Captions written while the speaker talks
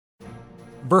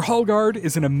Verhaalgard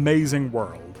is an amazing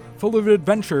world, full of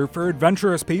adventure for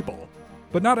adventurous people,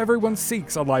 but not everyone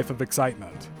seeks a life of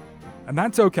excitement. And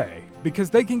that's okay, because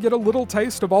they can get a little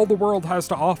taste of all the world has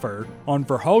to offer on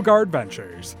Verhaalgard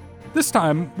Ventures. This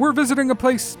time, we're visiting a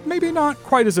place maybe not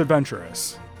quite as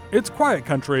adventurous. It's quiet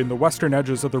country in the western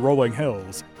edges of the rolling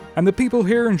hills, and the people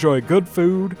here enjoy good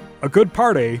food, a good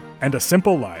party, and a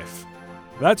simple life.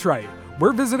 That's right,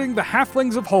 we're visiting the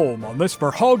halflings of Holme on this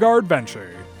Verhaalgard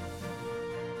venture.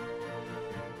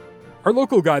 Our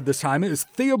local guide this time is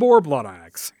Theobore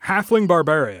Bloodaxe, halfling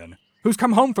barbarian, who's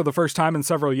come home for the first time in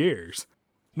several years.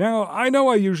 Now, I know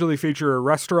I usually feature a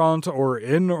restaurant or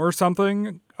inn or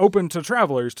something, open to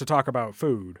travelers to talk about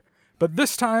food, but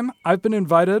this time I've been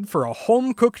invited for a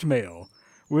home-cooked meal,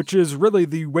 which is really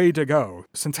the way to go,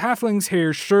 since halflings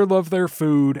here sure love their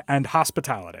food and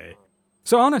hospitality.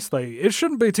 So honestly, it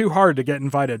shouldn't be too hard to get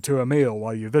invited to a meal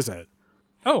while you visit.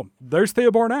 Oh, there's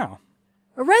Theobore now.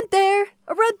 A rent there!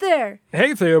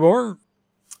 Hey, Theobore.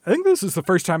 I think this is the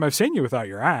first time I've seen you without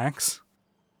your axe.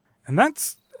 And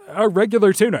that's a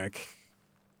regular tunic.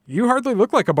 You hardly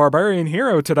look like a barbarian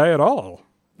hero today at all.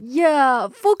 Yeah,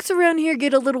 folks around here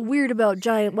get a little weird about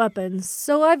giant weapons,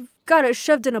 so I've got it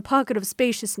shoved in a pocket of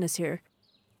spaciousness here.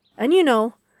 And you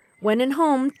know, when in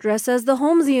home, dress as the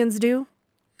Holmesians do.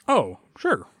 Oh,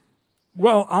 sure.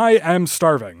 Well, I am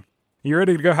starving. You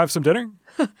ready to go have some dinner?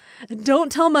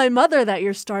 Don't tell my mother that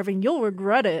you're starving, you'll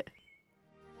regret it.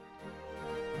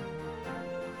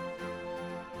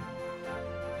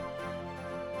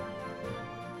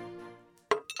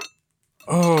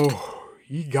 Oh,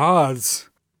 ye gods.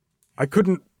 I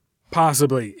couldn't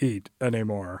possibly eat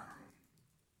anymore.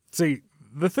 See,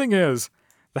 the thing is,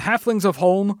 the halflings of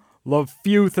Holme love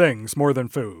few things more than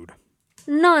food.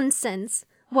 Nonsense.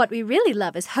 What we really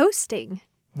love is hosting.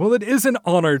 Well, it is an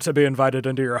honor to be invited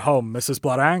into your home, Mrs.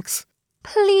 Bloodaxe.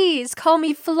 Please call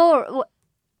me Flora.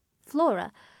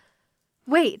 Flora?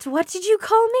 Wait, what did you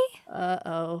call me?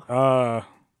 Uh-oh.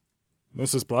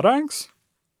 Mrs. Bloodaxe?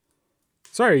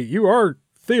 Sorry, you are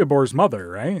Theobore's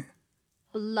mother, right?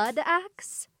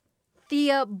 Bloodaxe?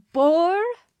 Theobore?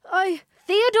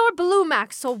 Theodore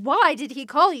Bloodaxe, so why did he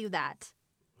call you that?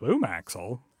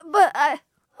 Bloodaxe? But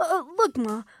look,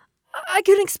 Ma, I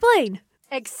can explain.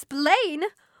 Explain?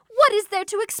 What is there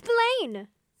to explain?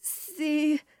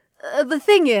 See, the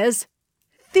thing is,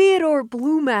 Theodore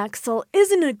Bloodaxe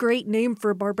isn't a great name for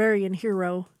a barbarian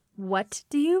hero. What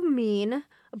do you mean?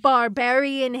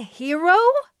 Barbarian hero?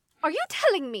 Are you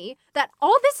telling me that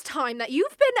all this time that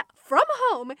you've been from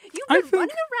home, you've been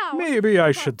running around? Maybe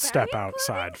I should step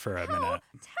outside for a minute.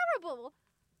 Terrible!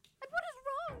 And what is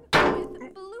wrong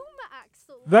with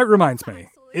Bloodaxe? That reminds me,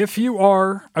 if you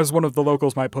are, as one of the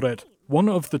locals might put it, one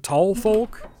of the tall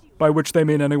folk, by which they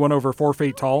mean anyone over 4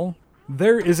 feet tall,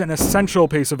 there is an essential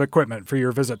piece of equipment for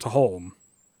your visit to Holme.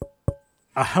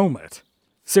 A helmet.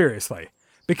 Seriously.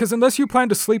 Because unless you plan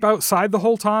to sleep outside the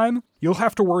whole time, you'll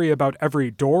have to worry about every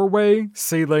doorway,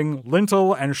 ceiling,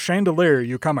 lintel, and chandelier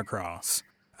you come across.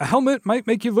 A helmet might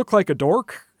make you look like a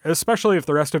dork, especially if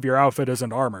the rest of your outfit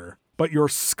isn't armor, but your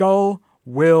skull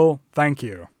will thank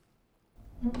you.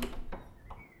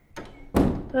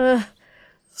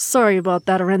 Sorry about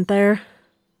that, arenthaer.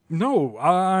 No,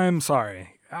 I'm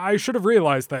sorry. I should have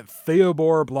realized that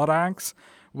Theobore Bloodaxe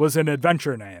was an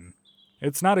adventure name.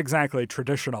 It's not exactly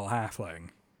traditional halfling.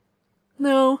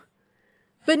 No,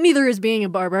 but neither is being a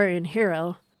barbarian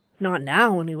hero. Not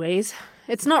now, anyways.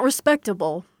 It's not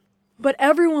respectable. But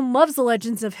everyone loves the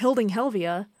legends of Hilding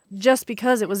Helvia, just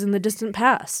because it was in the distant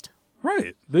past.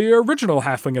 Right, the original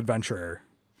halfling adventurer.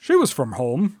 She was from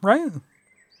Holme, right?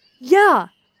 Yeah,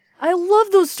 I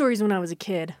loved those stories when I was a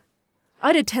kid.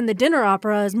 I'd attend the dinner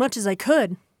opera as much as I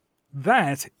could.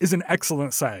 That is an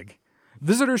excellent seg.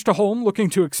 Visitors to Holme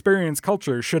looking to experience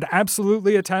culture should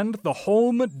absolutely attend the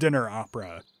Holme Dinner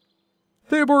Opera.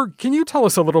 Theobore, can you tell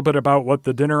us a little bit about what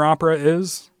the dinner opera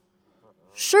is?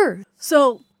 Sure.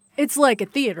 So, it's like a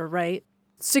theater, right?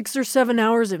 6 or 7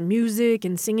 hours of music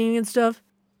and singing and stuff.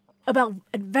 About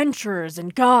adventurers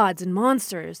and gods and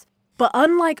monsters. But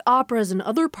unlike operas in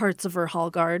other parts of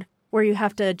Verhaalgard, where you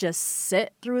have to just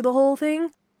sit through the whole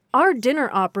thing, our dinner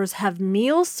operas have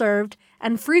meals served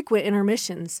and frequent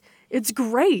intermissions. It's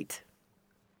great.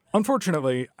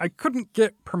 Unfortunately, I couldn't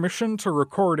get permission to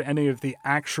record any of the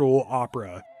actual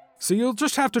opera, so you'll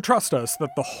just have to trust us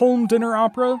that the Holme Dinner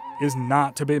Opera is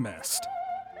not to be missed.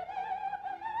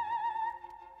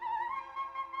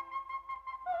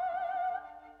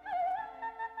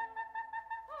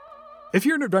 If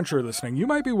you're an adventurer listening, you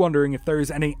might be wondering if there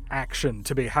is any action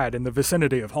to be had in the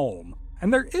vicinity of Holme,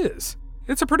 and there is.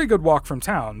 It's a pretty good walk from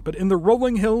town, but in the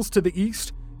rolling hills to the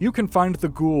east, you can find the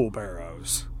Ghoul Barrows.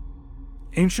 Barrows.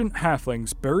 Ancient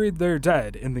halflings buried their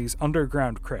dead in these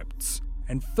underground crypts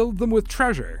and filled them with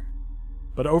treasure.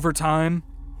 But over time,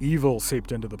 evil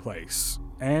seeped into the place,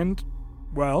 and,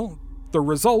 well, the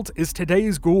result is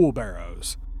today's ghoul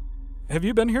barrows. Have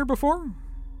you been here before?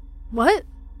 What?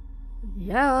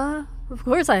 Yeah, of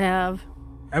course I have.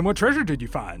 And what treasure did you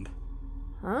find?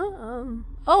 Huh?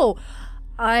 Oh,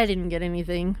 I didn't get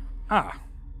anything. Ah,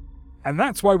 and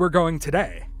that's why we're going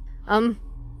today.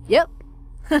 Yep.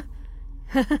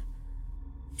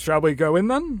 Shall we go in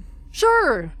then?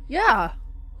 Sure, yeah.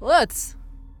 Let's.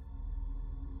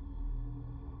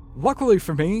 Luckily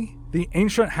for me, the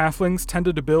ancient halflings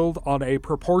tended to build on a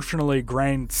proportionally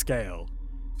grand scale,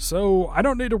 so I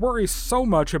don't need to worry so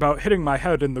much about hitting my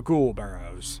head in the ghoul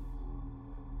barrows.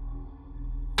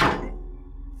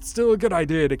 Still a good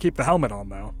idea to keep the helmet on,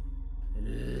 though.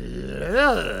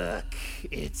 Look,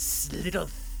 it's little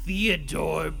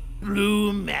Theobore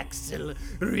Bloodaxe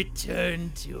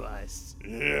returned to us.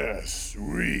 Yes,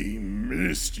 we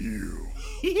missed you.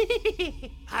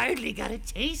 Hardly got a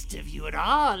taste of you at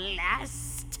all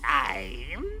last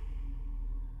time.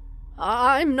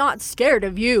 I'm not scared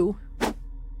of you.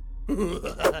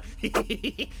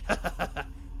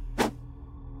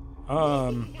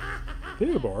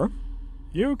 Theobore,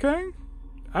 you okay?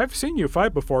 I've seen you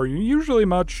fight before. You're usually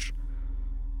much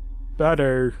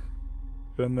better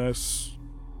than this.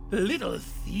 Little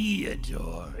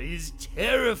Theodore is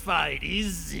terrified,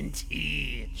 isn't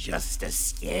he? Just a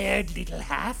scared little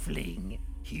halfling.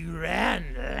 He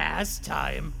ran last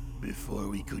time before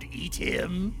we could eat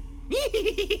him.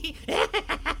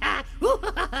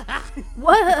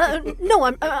 What? No,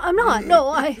 I'm not. No,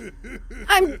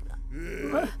 I'm.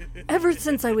 Ever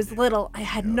since I was little, I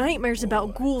had nightmares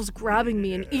about ghouls grabbing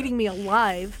me and eating me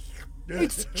alive.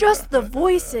 It's just the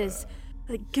voices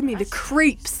that give me the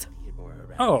creeps.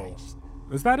 Oh,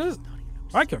 is that it?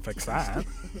 I can fix that.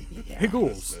 Hey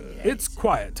ghouls, it's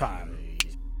quiet time.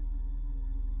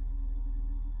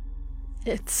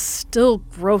 It's still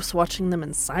gross watching them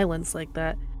in silence like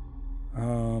that.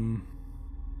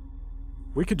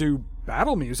 We could do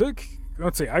battle music.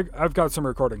 Let's see, I've got some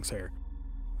recordings here.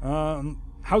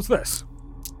 How's this?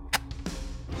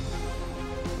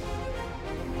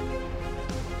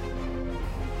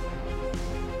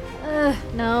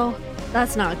 No,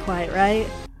 that's not quite right.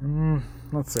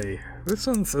 Let's see. This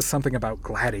one says something about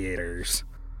gladiators.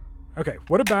 Okay,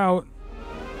 what about...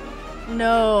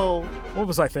 No. What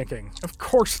was I thinking? Of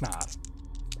course not.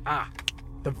 Ah,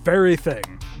 the very thing.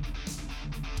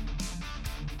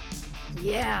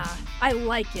 Yeah, I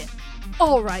like it.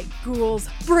 All right, ghouls,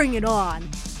 bring it on.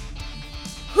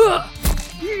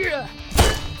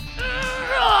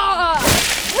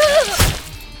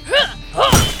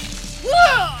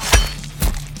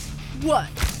 What?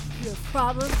 Your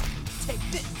problem? Take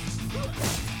this.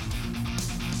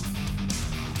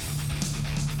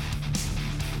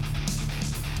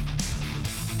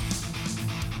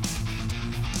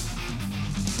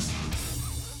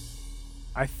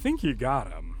 I think you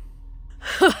got him.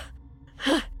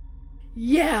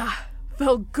 Yeah,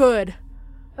 felt good.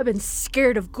 I've been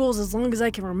scared of ghouls as long as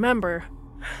I can remember.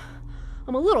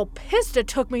 I'm a little pissed it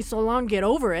took me so long to get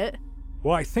over it.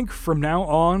 Well, I think from now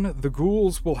on, the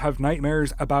ghouls will have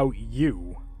nightmares about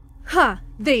you. Huh,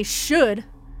 they should.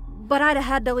 But I'd have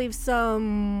had to leave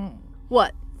some...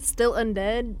 What, still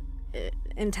undead?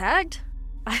 Intact?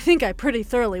 I think I pretty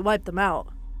thoroughly wiped them out.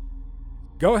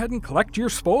 Go ahead and collect your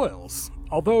spoils.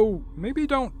 Although, maybe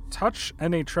don't touch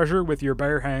any treasure with your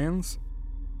bare hands.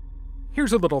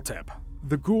 Here's a little tip.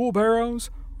 The ghoul barrows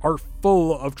are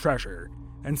full of treasure,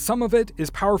 and some of it is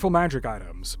powerful magic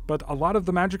items, but a lot of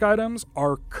the magic items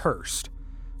are cursed.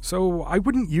 So I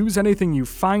wouldn't use anything you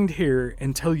find here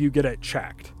until you get it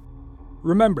checked.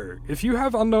 Remember, if you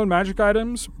have unknown magic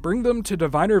items, bring them to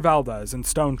Diviner Valdez in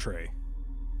Stone Tree.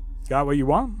 Got what you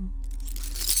want?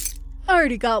 I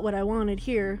already got what I wanted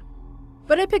here.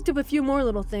 But I picked up a few more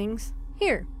little things.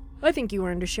 Here, I think you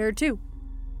earned a share too.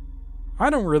 I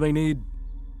don't really need...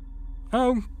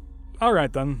 Oh,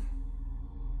 alright then.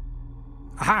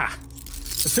 Aha!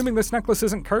 Assuming this necklace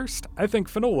isn't cursed, I think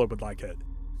Finola would like it.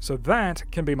 So that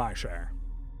can be my share.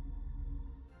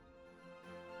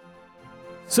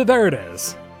 So there it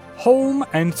is. Holme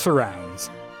and surrounds.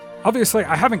 Obviously,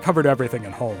 I haven't covered everything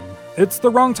in Holme. It's the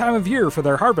wrong time of year for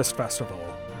their harvest festival.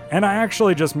 And I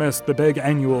actually just missed the big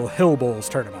annual Hill Bowls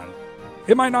tournament.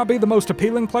 It might not be the most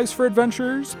appealing place for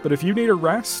adventurers, but if you need a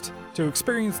rest, to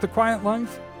experience the quiet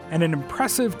life, and an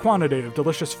impressive quantity of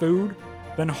delicious food,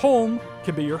 then Holme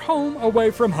can be your home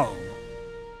away from home.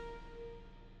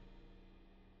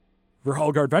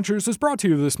 Verhaalgard Ventures is brought to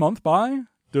you this month by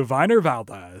Diviner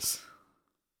Valdez.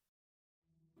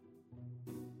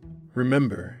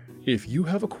 Remember, if you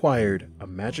have acquired a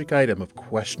magic item of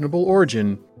questionable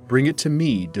origin, bring it to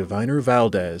me, Diviner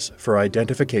Valdez, for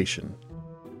identification.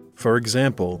 For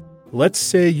example, let's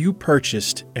say you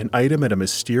purchased an item at a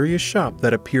mysterious shop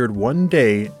that appeared one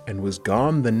day and was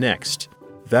gone the next.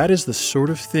 That is the sort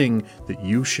of thing that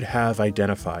you should have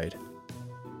identified.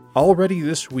 Already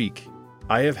this week,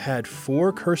 I have had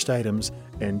 4 cursed items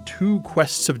and 2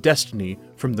 quests of destiny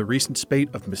from the recent spate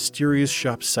of mysterious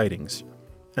shop sightings,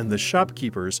 and the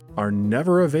shopkeepers are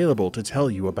never available to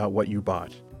tell you about what you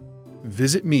bought.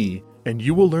 Visit me, and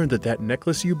you will learn that that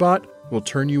necklace you bought will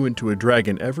turn you into a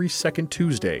dragon every second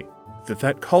Tuesday,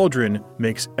 that cauldron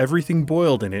makes everything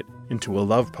boiled in it into a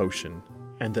love potion,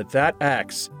 and that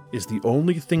axe is the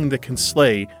only thing that can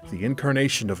slay the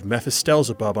incarnation of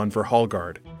Mephistelsabub on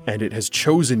Verhaalgard, and it has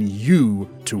chosen you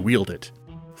to wield it.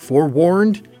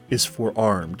 Forewarned is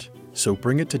forearmed, so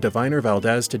bring it to Diviner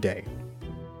Valdez today.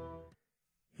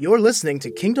 You're listening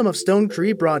to Kingdom of Stone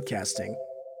Tree Broadcasting,